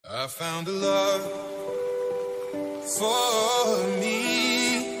I found a love for me.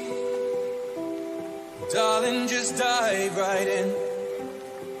 Darling, just dive right in,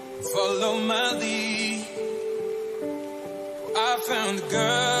 follow my lead. I found a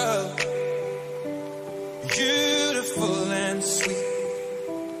girl, beautiful and sweet.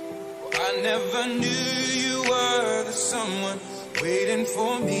 I never knew you were the someone waiting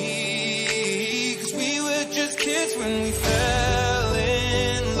for me. 'Cause we were just kids when we fell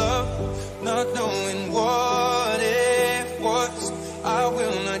in love, not knowing what it was. I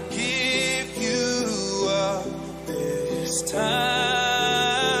will not give you up this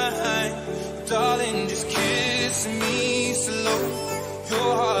time. Darling, just kiss me slow.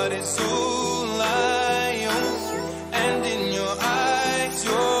 Your heart is all I own, and in your eyes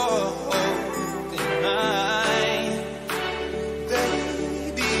you're holding mine.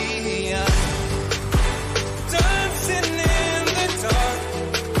 Baby, I'm dancing in the dark,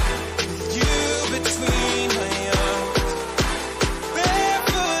 you between my arms,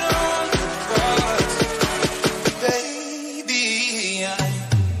 barefoot on the grass. Baby,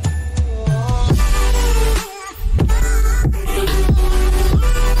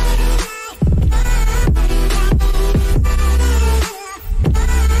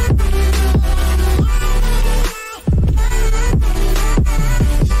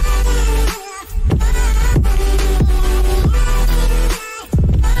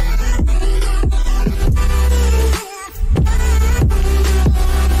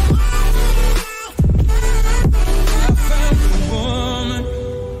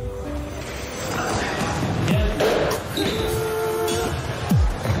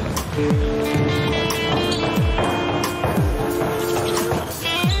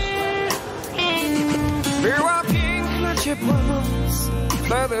 Była piękna, ciepła noc,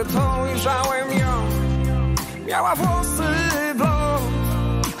 wtedy to ujrzałem ją. Miała włosy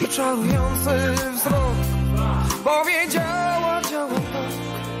blond i czarujący wzrok. Powiedziała, działa tak.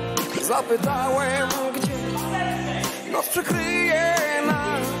 Zapytałem, gdzie noc przykryje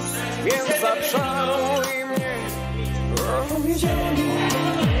nas, więc zaczaruj mnie. Powiedziała mi,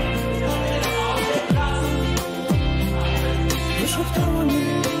 wyszeptała mi.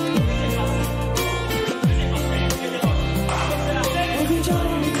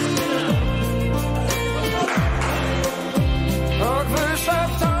 Tak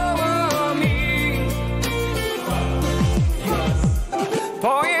wyszeptała mi.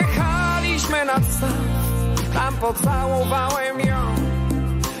 Pojechaliśmy nad staw, tam pocałowałem ją.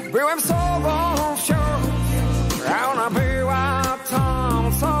 Byłem sobą wciąż, a ona była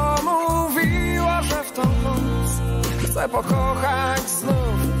tą, co mówiła, że w tą noc chcę pokochać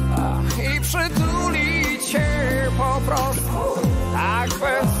znów i przytulić się po prostu. Tak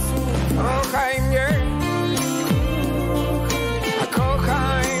bez słów, kochaj mnie.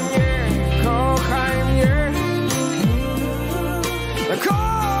 Kochaj mnie, kochaj mnie.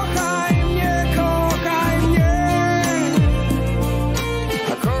 Kochaj mnie, kochaj mnie.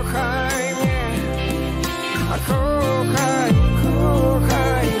 Kochaj mnie. Kochaj,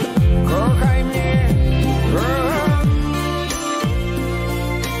 kochaj, kochaj mnie.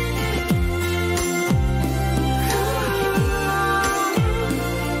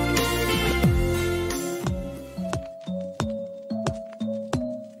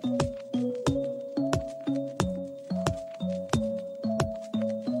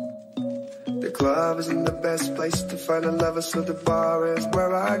 The club isn't the best place to find a lover, so the bar is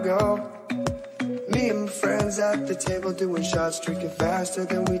where I go. Me and my friends at the table doing shots, drinking faster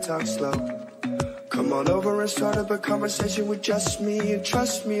than we talk slow. Come on over and start up a conversation with just me, and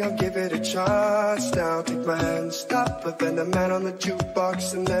trust me, I'll give it a chance. Now take my hand, stop, but then the man on the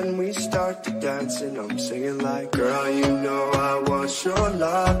jukebox, and then we start to dance, and I'm singing like, girl, you know I want your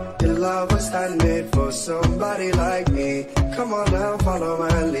love. Your love was handmade for somebody like me. Come on now, follow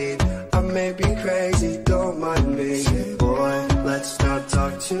my lead. I may be crazy, don't mind me. Boy, let's not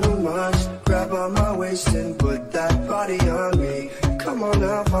talk too much. Grab on my waist and put that body on me. Come on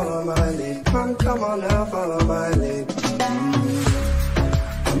now, follow my lead. Come on now, follow my lead.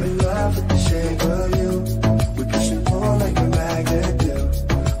 I'm in love with the shape of you. We push and pull like a magnet do.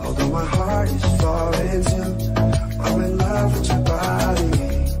 Although my heart is falling too. I'm in love with your body.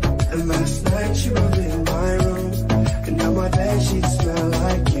 And last night you were in my room, and now my bed sheets smell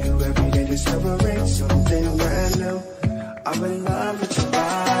like you. Every day discovering something brand new. I'm in love with your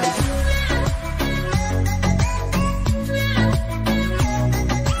body.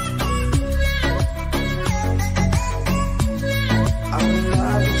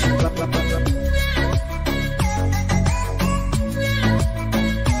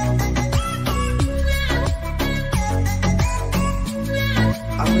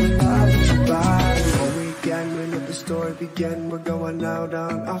 begin. We're going out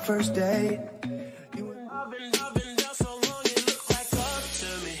on our first date.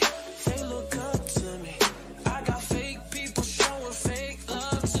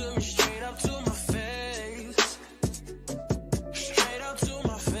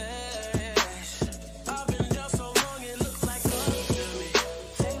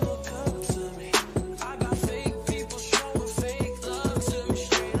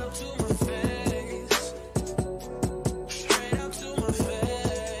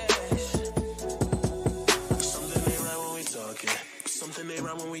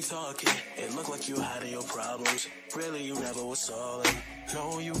 It looked like you had your problems. Really, you never was solid.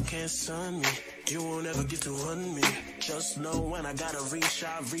 No, you can't sun me. You won't ever get to run me. Just know when I gotta reach,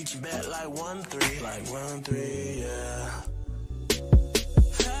 I reach back like 1-3. Like 1-3, yeah.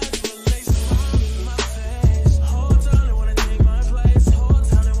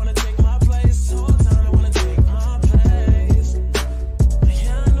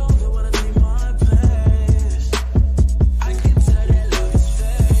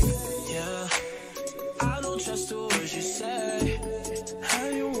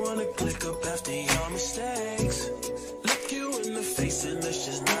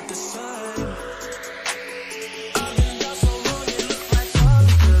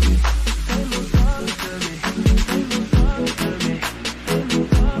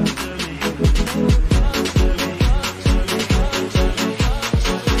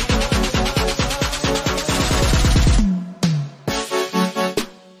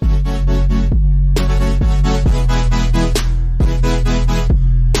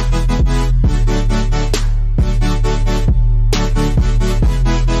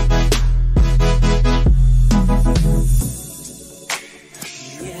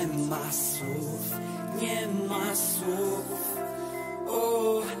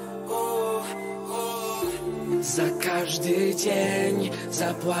 Za każdy dzień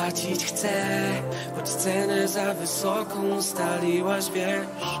zapłacić chcę, choć cenę za wysoką ustaliłaś,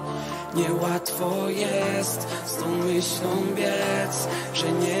 wiesz. Niełatwo jest z tą myślą biec,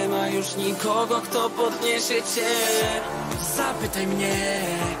 że nie ma już nikogo, kto podniesie cię. Zapytaj mnie,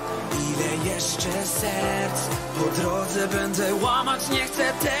 ile jeszcze serc po drodze będę łamać, nie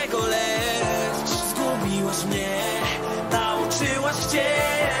chcę tego, lecz zgubiłaś mnie, nauczyłaś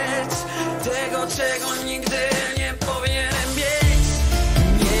chcieć tego, czego nigdy nie powinienem mieć.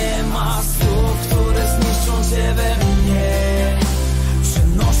 Nie ma słów, które zniszczą cię we mnie.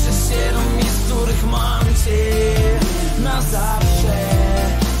 Przenoszę się do miejsc, w których mam cię na zawsze.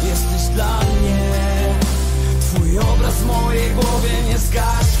 Jesteś dla mnie. Twój obraz w mojej głowie nie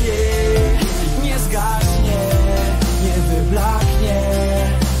zgaśnie, nie zgaśnie, nie wyblaknie.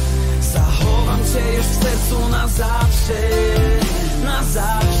 Zachowam cię już w sercu na zawsze, na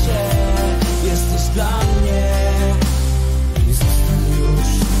zawsze. Jesteś dla mnie i zostań już.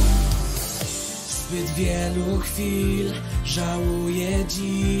 Zbyt wielu chwil żałuję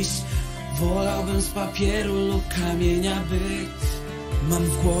dziś. Wolałbym z papieru lub kamienia być. Mam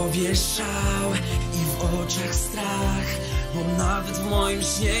w głowie szał i w oczach strach, bo nawet w moim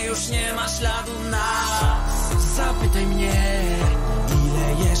śnie już nie ma śladu nas. Zapytaj mnie,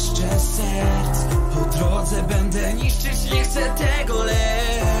 ile jeszcze serc po drodze będę niszczyć, nie chcę tego,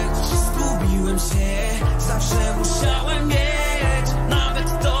 lecz zgubiłem się, zawsze musiałem mieć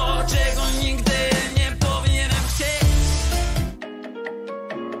nawet to, czego nigdy nie powinienem chcieć.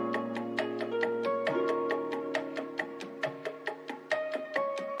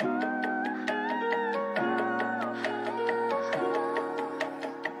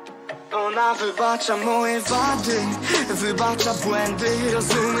 Ona wybacza moje wady, wybacza błędy,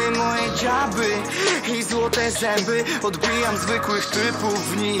 rozumie moje dziaby i złote zęby. Odbijam zwykłych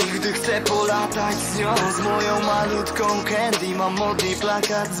typów w nich, gdy chcę polatać z nią, z moją malutką candy. Mam modny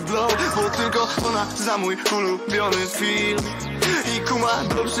plakat z blow, bo tylko ona zna mój ulubiony film i kuma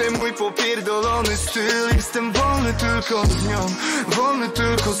dobrze mój popierdolony styl. Jestem wolny tylko z nią, wolny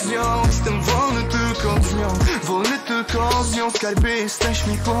tylko z nią. Jestem wolny tylko z nią, wolny tylko z nią. Skarbie, jesteś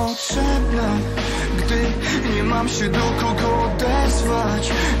mi potrzebna, gdy nie mam się do kogo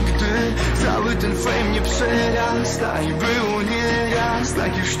odezwać, gdy cały ten fame nie przerasta. I było nieraz,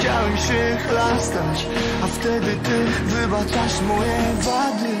 tak już chciałem się chlastać, a wtedy ty wybaczasz moje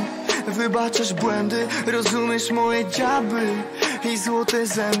wady, wybaczasz błędy, rozumiesz moje dziaby i złote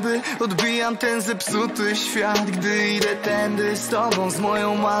zęby. Odbijam ten zepsuty świat, gdy idę tędy z tobą, z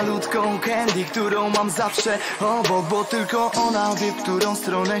moją malutką candy, którą mam zawsze obok, bo tylko ona wie, w którą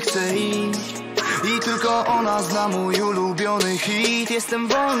stronę chcę iść. I tylko ona zna mój ulubiony hit. Jestem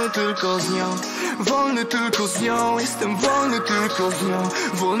wolny tylko z nią, wolny tylko z nią. Jestem wolny tylko z nią,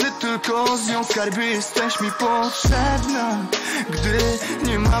 wolny tylko z nią. Skarbie, jesteś mi potrzebna, gdy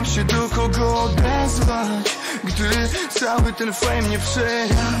nie mam się do kogo odezwać, gdy cały ten fame mnie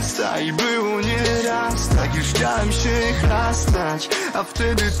przerasta. I było nieraz tak, już chciałem się chlastać, a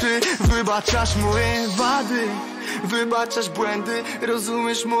wtedy ty wybaczasz moje wady, wybaczasz błędy,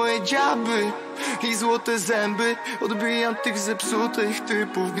 rozumiesz moje dziaby i złote zęby. Odbijam tych zepsutych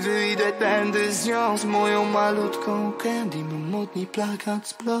typów, gdy idę tędy z nią, z moją malutką candy. Mam modni plakat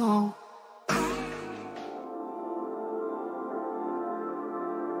z blow.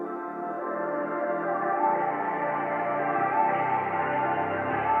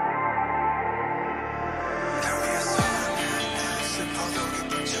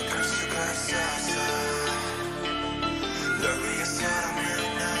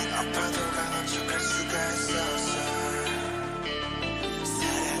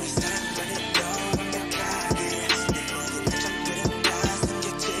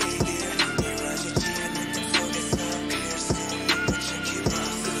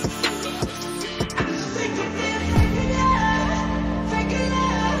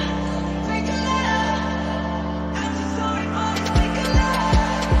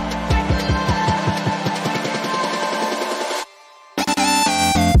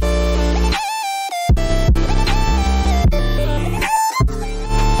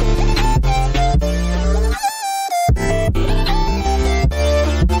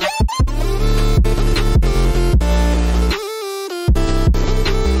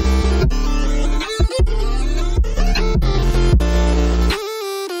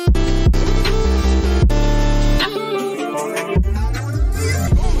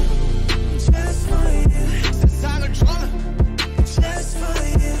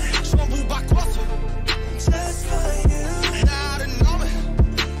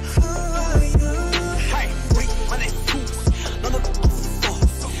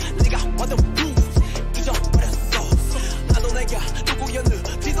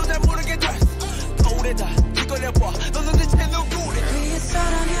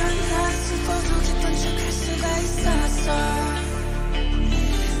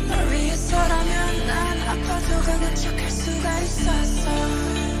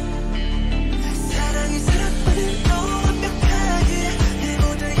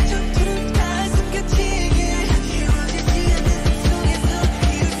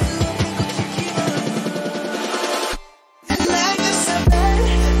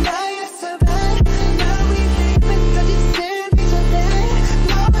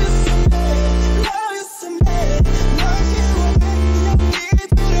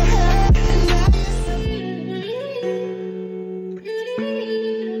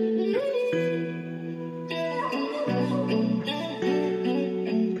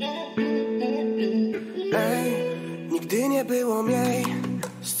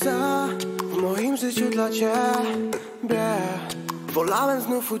 Wolałem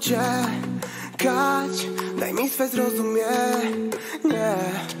znów uciekać, daj mi swe zrozumienie.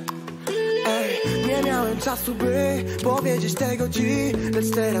 Nie miałem czasu, by powiedzieć tego ci,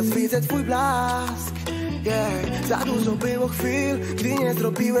 lecz teraz widzę twój blask. Za dużo było chwil, gdy nie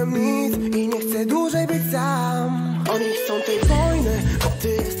zrobiłem nic i nie chcę dłużej być sam. Oni chcą tej wojny, bo ty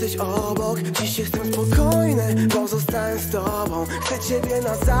jesteś obok. Dziś jestem spokojny, bo zostałem z tobą. Chcę ciebie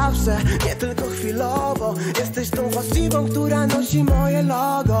na zawsze, nie tylko chwilowo. Jesteś tą właściwą, która nosi moje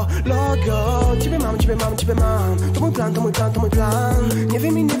logo. Ciebie mam, ciebie mam, ciebie mam. To mój plan, to mój plan, to mój plan. Nie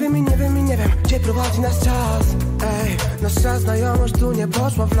wiem i nie wiem i nie wiem i nie wiem, gdzie prowadzi nas czas. Nasza znajomość tu nie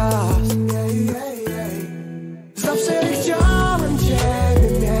poszła w las. Zawsze chciałem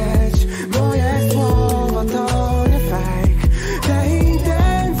ciebie mieć. Moje słowa to nie fake. Te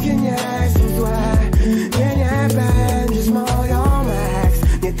intencje nie są złe. Nie będziesz moją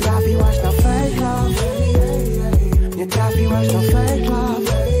ex. Nie trafiłaś na fake love. Nie trafiłaś na fake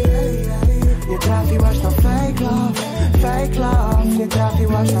love. Nie trafiłaś na fake love. Fake love. Nie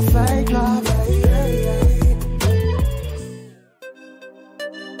trafiłaś na fake love.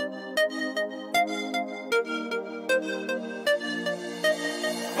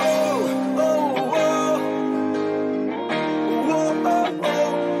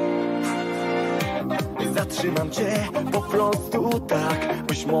 Zatrzymam cię po prostu tak,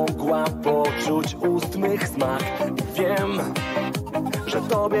 byś mogła poczuć ust mych smak. I wiem, że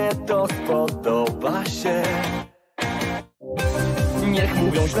tobie to spodoba się. Niech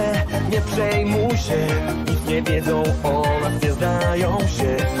mówią źle, nie przejmuj się. Nic nie wiedzą o nas, nie znają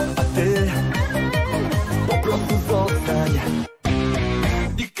się. A ty po prostu zostań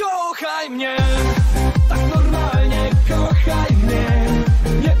i kochaj mnie.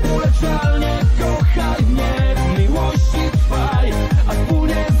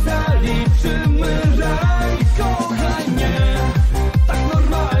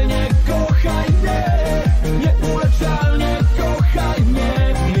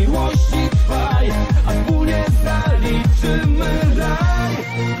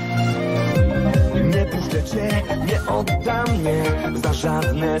 mnie, za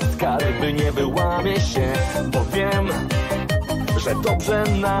żadne skarby nie wyłamię się, bo wiem, że dobrze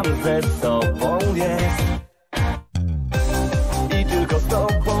nam ze sobą jest. I tylko z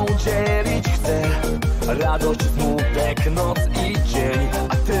tobą dzielić chcę radość, smutek, noc i dzień.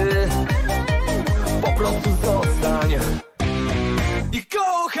 A ty po prostu zostań i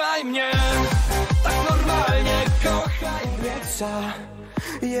kochaj mnie, tak normalnie kochaj mnie.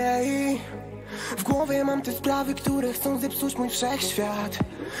 Jej, w głowie mam te sprawy, które chcą zepsuć mój wszechświat.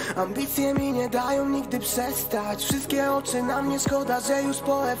 Ambicje mi nie dają nigdy przestać. Wszystkie oczy na mnie, szkoda, że już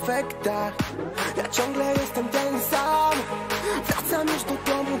po efektach. Ja ciągle jestem ten sam. Wracam już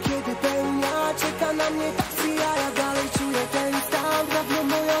do domu, kiedy pełnia czeka na mnie taksi, a ja dalej czuję ten stan. Dawno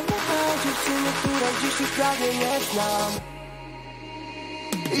moją dziewczynę, której dziś już prawie nie znam.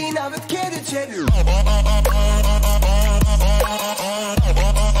 I nawet kiedy ciebie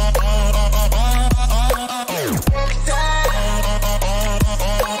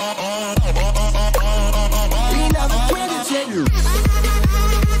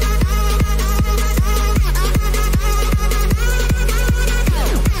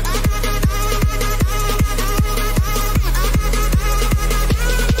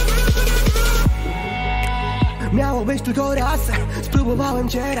miało być tylko raz, spróbowałem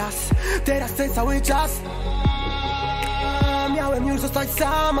cię raz, teraz chcę cały czas. Miałem już zostać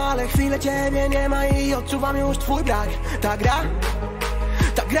sam, ale chwilę ciebie nie ma i odczuwam już twój brak. Ta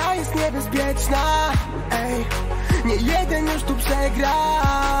gra jest niebezpieczna. Ej, nie jeden już tu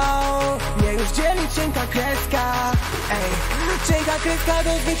przegrał. Nie już dzieli cienka kreska. Ej, cienka kreska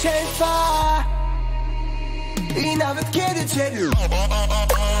do zwycięstwa. I nawet kiedy ciebie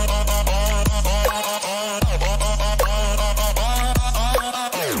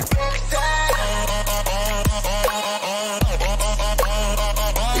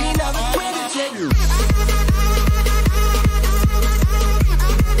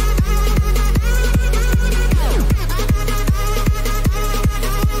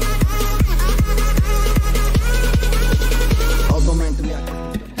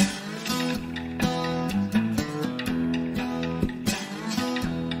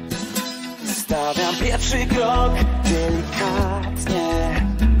stawiam pierwszy krok delikatnie,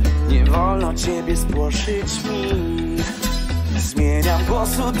 nie wolno ciebie spłoszyć mi. Zmieniam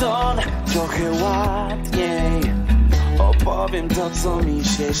głosu ton, trochę ładniej, opowiem to, co mi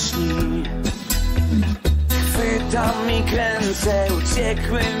się śni. Chwytam i kręcę,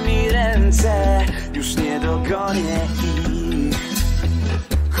 uciekły mi ręce, już nie dogonię ich.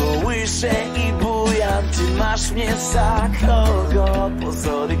 Kołyszę i bujam, ty masz mnie za kogo,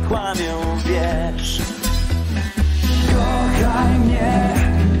 pozory kłamią, wiesz. Kochaj mnie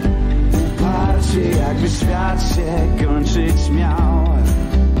uparcie, jakby świat się kończyć miał.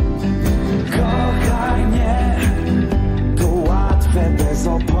 Kochaj mnie, to łatwe, bez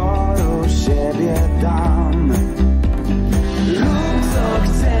oporu siebie dam. Lub co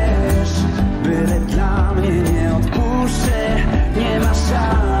chcesz, byle dla mnie nie odpuszczę, nie ma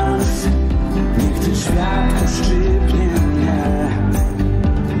szans. Niech ten świat uszczypnie mnie,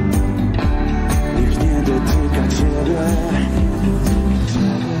 niech nie dotyka ciebie.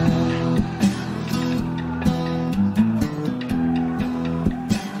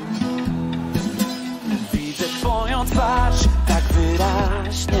 Widzę twoją twarz tak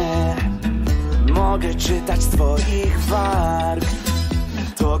wyraźnie, mogę czytać z twoich warg.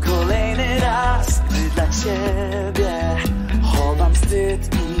 To kolejny raz, gdy dla ciebie chowam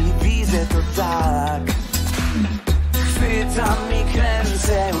wstyd i widzę to tak. Chwytam i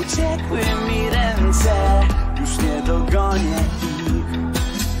kręcę, uciekły mi ręce, już nie dogonię ich.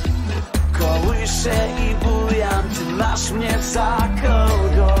 Kołyszę i bujam, ty masz mnie za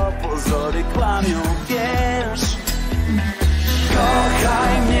kogo, pozory kłamią, wiesz.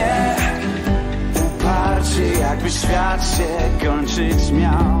 Kochaj mnie uparcie, jakby świat się kończyć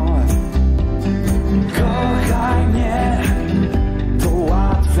miał. Kochaj mnie,